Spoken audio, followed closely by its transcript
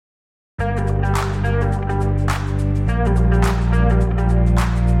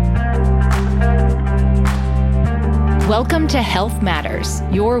Welcome to Health Matters,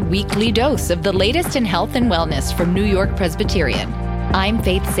 your weekly dose of the latest in health and wellness from New York Presbyterian. I'm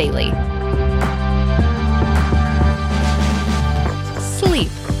Faith Salie. Sleep.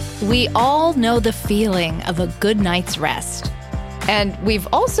 We all know the feeling of a good night's rest. And we've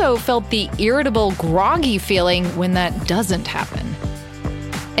also felt the irritable, groggy feeling when that doesn't happen.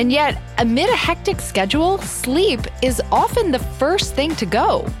 And yet, amid a hectic schedule, sleep is often the first thing to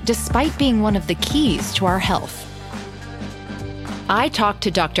go, despite being one of the keys to our health. I talked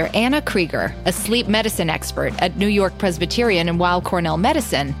to Dr. Anna Krieger, a sleep medicine expert at New York Presbyterian and Weill Cornell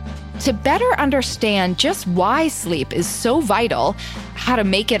Medicine, to better understand just why sleep is so vital, how to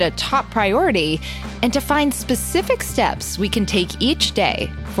make it a top priority, and to find specific steps we can take each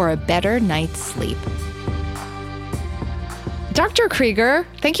day for a better night's sleep. Dr. Krieger,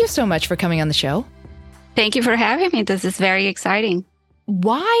 thank you so much for coming on the show. Thank you for having me. This is very exciting.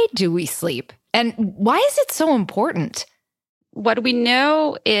 Why do we sleep? And why is it so important? What we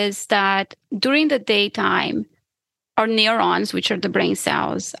know is that during the daytime, our neurons, which are the brain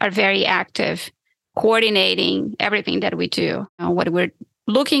cells, are very active, coordinating everything that we do. What we're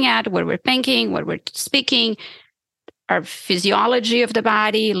looking at, what we're thinking, what we're speaking, our physiology of the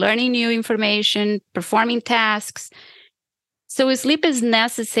body, learning new information, performing tasks. So sleep is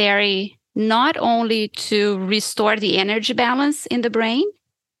necessary not only to restore the energy balance in the brain.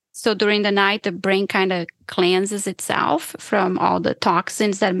 So during the night, the brain kind of cleanses itself from all the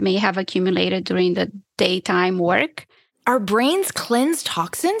toxins that may have accumulated during the daytime work. Our brains cleanse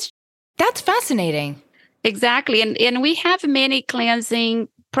toxins? That's fascinating. Exactly. And we have many cleansing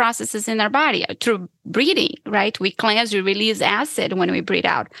processes in our body through breathing, right? We cleanse, we release acid when we breathe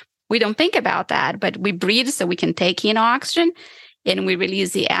out. We don't think about that, but we breathe so we can take in oxygen and we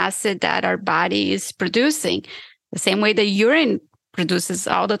release the acid that our body is producing. The same way the urine produces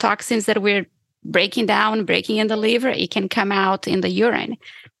all the toxins that we're breaking in the liver, it can come out in the urine.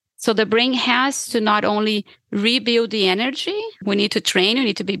 So the brain has to not only rebuild the energy, we need to train, we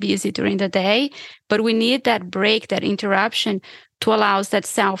need to be busy during the day, but we need that break, that interruption to allow that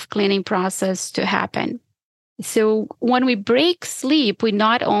self-cleaning process to happen. So when we break sleep, we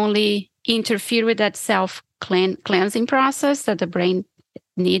not only interfere with that self-cleansing process that the brain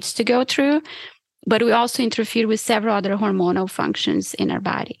needs to go through, but we also interfere with several other hormonal functions in our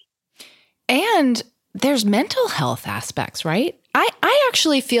body. And there's mental health aspects, right? I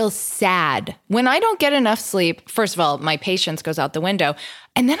actually feel sad when I don't get enough sleep. First of all, my patience goes out the window,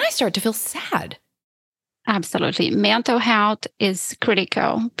 and then I start to feel sad. Absolutely. Mental health is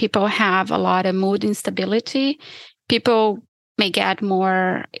critical. People have a lot of mood instability. People may get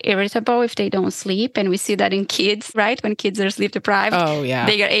more irritable if they don't sleep. And we see that in kids, right? When kids are sleep deprived, oh, yeah,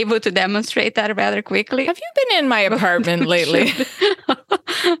 they are able to demonstrate that rather quickly. Have you been in my apartment lately?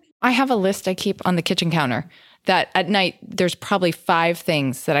 I have a list I keep on the kitchen counter that at night, there's probably 5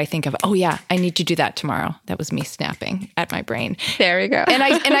 things that I think of. Oh, yeah, I need to do that tomorrow. That was me snapping at my brain. There you go. And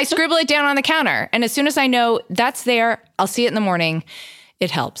I scribble it down on the counter. And as soon as I know that's there, I'll see it in the morning.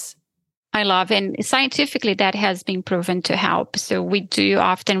 It helps. I love, and scientifically that has been proven to help. So we do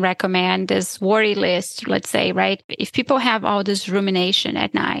often recommend this worry list, let's say, right? If people have all this rumination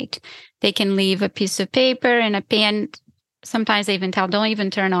at night, they can leave a piece of paper and a pen. Sometimes they even tell, don't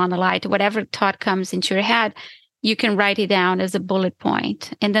even turn on the light. Whatever thought comes into your head, you can write it down as a bullet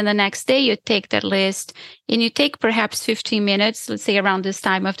point. And then the next day you take that list and you take perhaps 15 minutes, let's say around this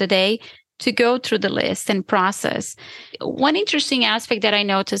time of the day, to go through the list and process. One interesting aspect that I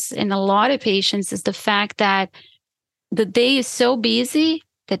notice in a lot of patients is the fact that the day is so busy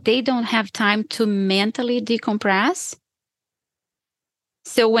that they don't have time to mentally decompress.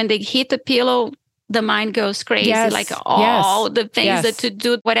 So when they hit the pillow, the mind goes crazy, yes, like all the things yes. that to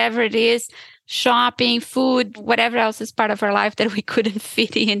do, whatever it is, shopping, food, whatever else is part of our life that we couldn't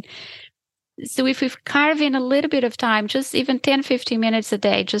fit in. So if we carve in a little bit of time, just even 10, 15 minutes a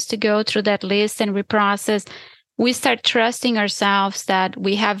day, just to go through that list and reprocess, we start trusting ourselves that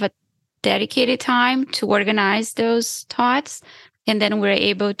we have a dedicated time to organize those thoughts. And then we're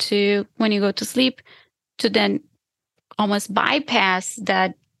able to, when you go to sleep, to then almost bypass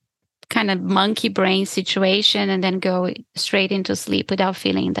that kind of monkey brain situation and then go straight into sleep without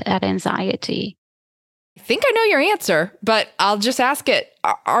feeling that anxiety. I think I know your answer, but I'll just ask it.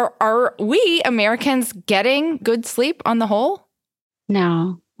 Are we Americans getting good sleep on the whole?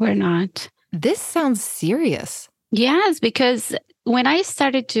 No, we're not. This sounds serious. Yes, because when I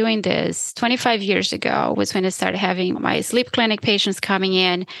started doing this 25 years ago was when I started having my sleep clinic patients coming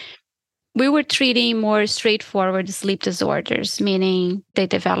in. We were treating more straightforward sleep disorders, meaning they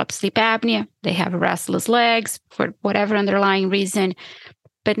develop sleep apnea, they have restless legs for whatever underlying reason.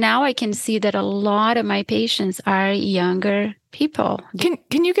 But now I can see that a lot of my patients are younger people.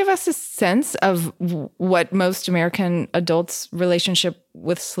 Can you give us a sense of what most American adults' relationship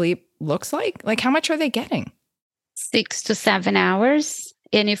with sleep looks like? Like, how much are they getting? 6 to 7 hours.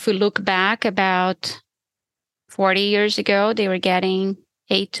 And if we look back about 40 years ago, they were getting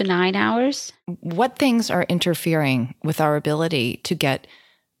 8 to 9 hours. What things are interfering with our ability to get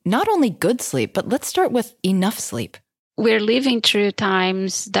not only good sleep, but let's start with enough sleep? We're living through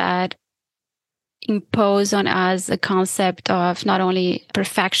times that impose on us a concept of not only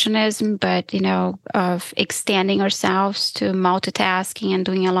perfectionism, but, of extending ourselves to multitasking and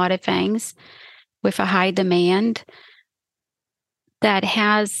doing a lot of things with a high demand that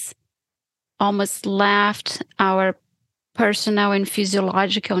has almost left our personal and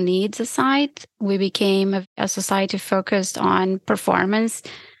physiological needs aside. We became a society focused on performance,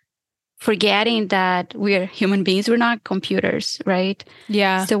 forgetting that we're human beings. We're not computers, right?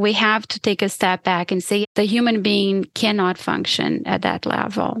 Yeah. So we have to take a step back and say the human being cannot function at that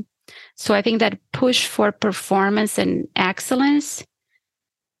level. So I think that push for performance and excellence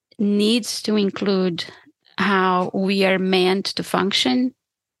needs to include how we are meant to function,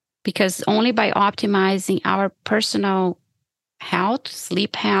 because only by optimizing our personal health,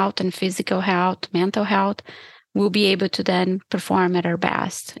 sleep health, and physical health, mental health, we'll be able to then perform at our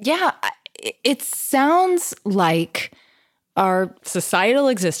best. Yeah, it sounds like our societal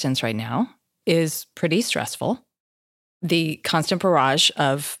existence right now is pretty stressful. The constant barrage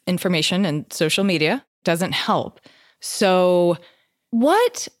of information and social media doesn't help. So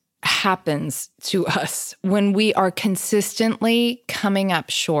what happens to us when we are consistently coming up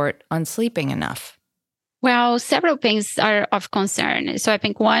short on sleeping enough? Well, several things are of concern. So I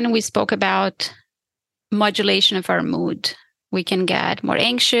think one, we spoke about modulation of our mood. We can get more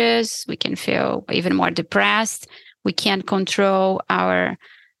anxious. We can feel even more depressed. We can't control our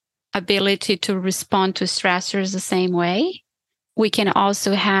ability to respond to stressors the same way. We can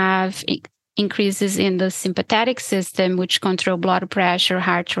also have increases in the sympathetic system, which control blood pressure,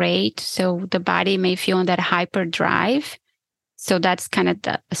 heart rate. So the body may feel on that hyperdrive. So that's kind of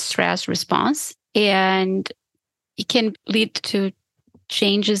the stress response. And it can lead to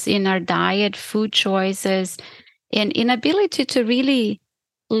changes in our diet, food choices, and inability to really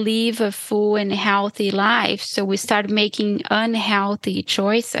live a full and healthy life. So we start making unhealthy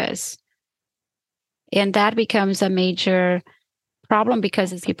choices. And that becomes a major problem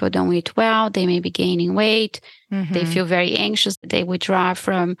because as people don't eat well, they may be gaining weight. Mm-hmm. They feel very anxious. They withdraw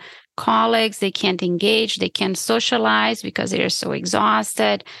from colleagues. They can't engage. They can't socialize because they're so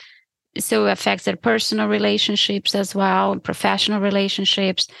exhausted. So it affects their personal relationships as well, professional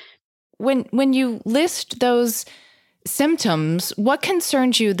relationships. When you list those symptoms, what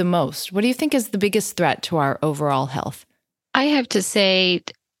concerns you the most? What do you think is the biggest threat to our overall health? I have to say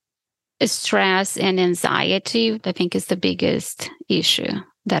stress and anxiety, I think, is the biggest issue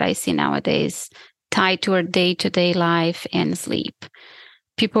that I see nowadays tied to our day-to-day life and sleep.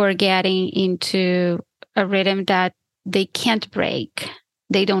 People are getting into a rhythm that they can't break.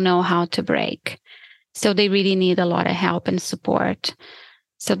 They don't know how to break. So they really need a lot of help and support.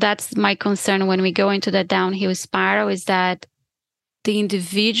 So that's my concern when we go into the downhill spiral, is that the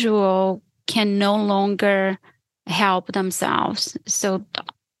individual can no longer help themselves. So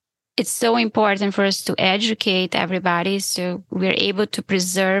it's so important for us to educate everybody so we're able to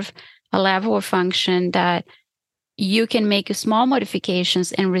preserve a level of function that you can make small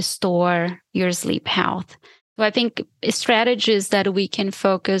modifications and restore your sleep health. So I think strategies that we can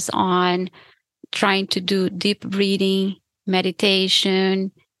focus on trying to do deep breathing,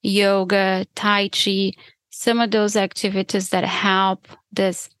 meditation, yoga, Tai Chi, some of those activities that help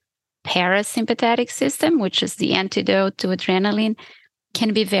this parasympathetic system, which is the antidote to adrenaline,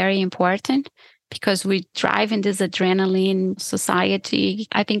 can be very important because we thrive in this adrenaline society.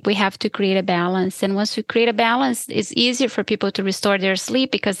 I think we have to create a balance. And once we create a balance, it's easier for people to restore their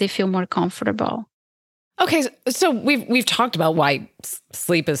sleep because they feel more comfortable. Okay, so we've talked about why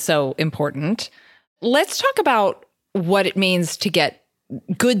sleep is so important. Let's talk about what it means to get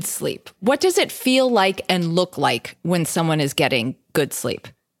good sleep. What does it feel like and look like when someone is getting good sleep?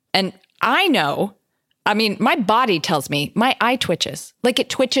 And my body tells me my eye twitches. Like it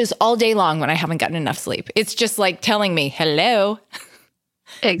twitches all day long when I haven't gotten enough sleep. It's just like telling me, hello,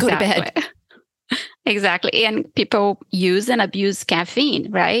 exactly. Go to bed. Exactly. And people use and abuse caffeine,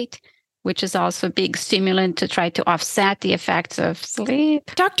 right? Which is also a big stimulant to try to offset the effects of sleep.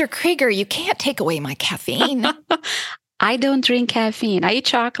 Dr. Krieger, you can't take away my caffeine. I don't drink caffeine. I eat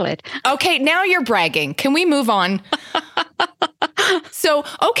chocolate. Okay, now you're bragging. Can we move on? So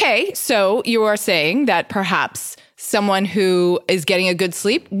you are saying that perhaps someone who is getting a good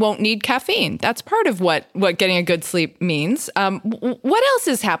sleep won't need caffeine. That's part of what getting a good sleep means. What else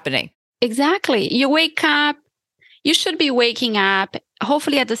is happening? Exactly. You wake up, you should be waking up,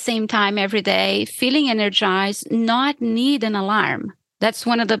 hopefully at the same time every day, feeling energized, not need an alarm. That's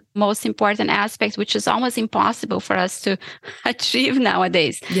one of the most important aspects, which is almost impossible for us to achieve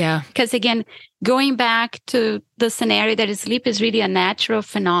nowadays. Yeah. Because again, going back to the scenario that sleep is really a natural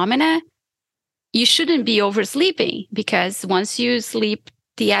phenomena, you shouldn't be oversleeping, because once you sleep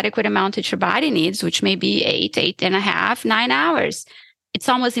the adequate amount that your body needs, which may be 8.5, 9 hours, it's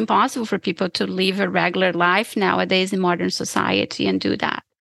almost impossible for people to live a regular life nowadays in modern society and do that.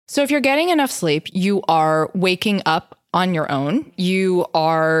 So if you're getting enough sleep, you are waking up on your own. You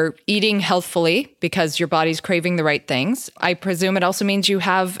are eating healthfully because your body's craving the right things. I presume it also means you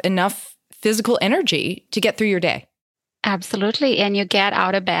have enough physical energy to get through your day. Absolutely. And you get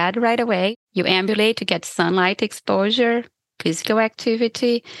out of bed right away. You ambulate to get sunlight exposure, physical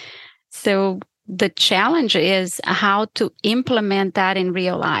activity. So the challenge is how to implement that in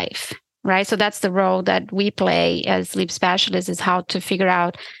real life, right? So that's the role that we play as sleep specialists, is how to figure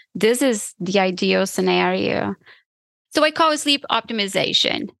out this is the ideal scenario. So I call it sleep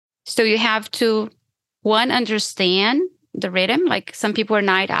optimization. So you have to, one, understand the rhythm. Like some people are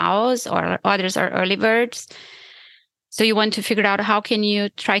night owls or others are early birds. So you want to figure out how can you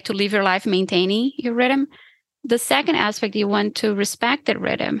try to live your life maintaining your rhythm. The second aspect, you want to respect the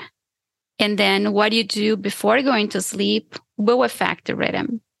rhythm. And then what you do before going to sleep will affect the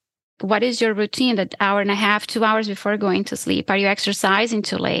rhythm. What is your routine that hour and a half, 2 hours before going to sleep? Are you exercising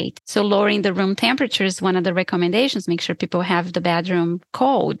too late? So lowering the room temperature is one of the recommendations. Make sure people have the bedroom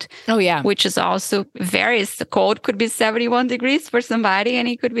cold. Oh, yeah. Which is also varies. The cold could be 71 degrees for somebody and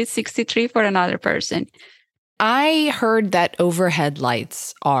it could be 63 for another person. I heard that overhead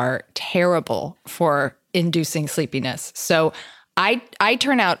lights are terrible for inducing sleepiness. So I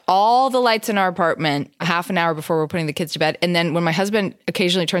turn out all the lights in our apartment half an hour before we're putting the kids to bed. And then when my husband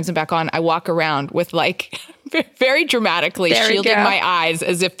occasionally turns them back on, I walk around with like very dramatically shielding my eyes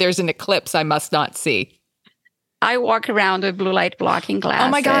as if there's an eclipse I must not see. I walk around with blue light blocking glasses. Oh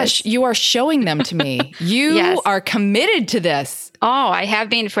my gosh, you are showing them to me. You Yes. are committed to this. Oh, I have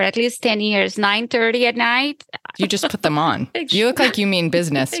been for at least 10 years, 9:30 at night. You just put them on. You look like you mean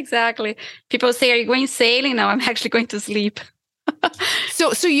business. Exactly. People say, are you going sailing? No, I'm actually going to sleep.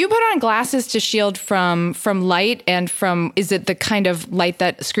 So you put on glasses to shield from light and from, is it the kind of light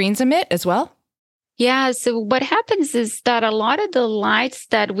that screens emit as well? Yeah. So what happens is that a lot of the lights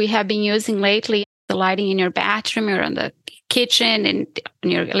that we have been using lately, the lighting in your bathroom or in the kitchen and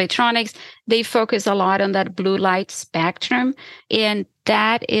in your electronics, they focus a lot on that blue light spectrum. And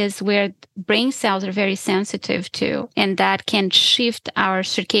that is where brain cells are very sensitive to. And that can shift our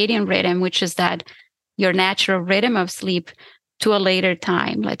circadian rhythm, which is that your natural rhythm of sleep, to a later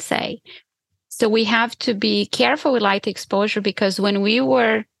time, let's say. So we have to be careful with light exposure, because when we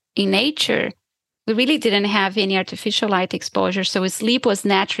were in nature, we really didn't have any artificial light exposure. So sleep was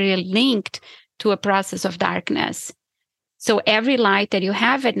naturally linked to a process of darkness. So every light that you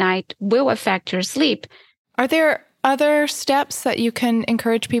have at night will affect your sleep. Are there other steps that you can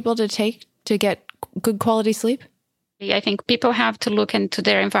encourage people to take to get good quality sleep? I think people have to look into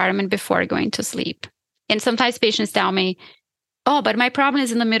their environment before going to sleep. And sometimes patients tell me, oh, but my problem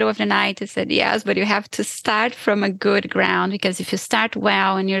is in the middle of the night. I said, yes, but you have to start from a good ground, because if you start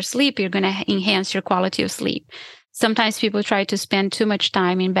well in your sleep, you're going to enhance your quality of sleep. Sometimes people try to spend too much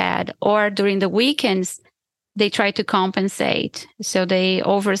time in bed, or during the weekends, they try to compensate. So they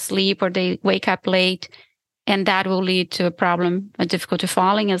oversleep or they wake up late, and that will lead to a problem, a difficulty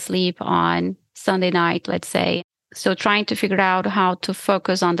falling asleep on Sunday night, let's say. So trying to figure out how to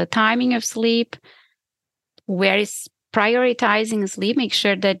focus on the timing of sleep, where is prioritizing sleep, make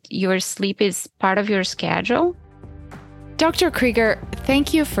sure that your sleep is part of your schedule. Dr. Krieger,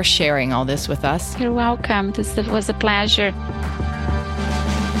 thank you for sharing all this with us. You're welcome. This was a pleasure.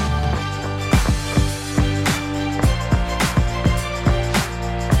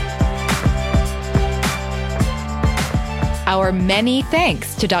 Our many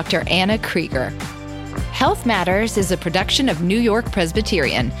thanks to Dr. Anna Krieger. Health Matters is a production of New York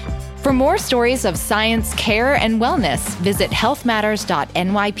Presbyterian. For more stories of science, care, and wellness, visit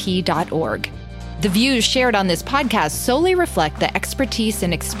healthmatters.nyp.org. The views shared on this podcast solely reflect the expertise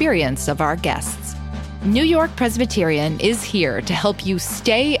and experience of our guests. New York Presbyterian is here to help you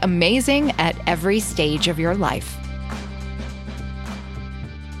stay amazing at every stage of your life.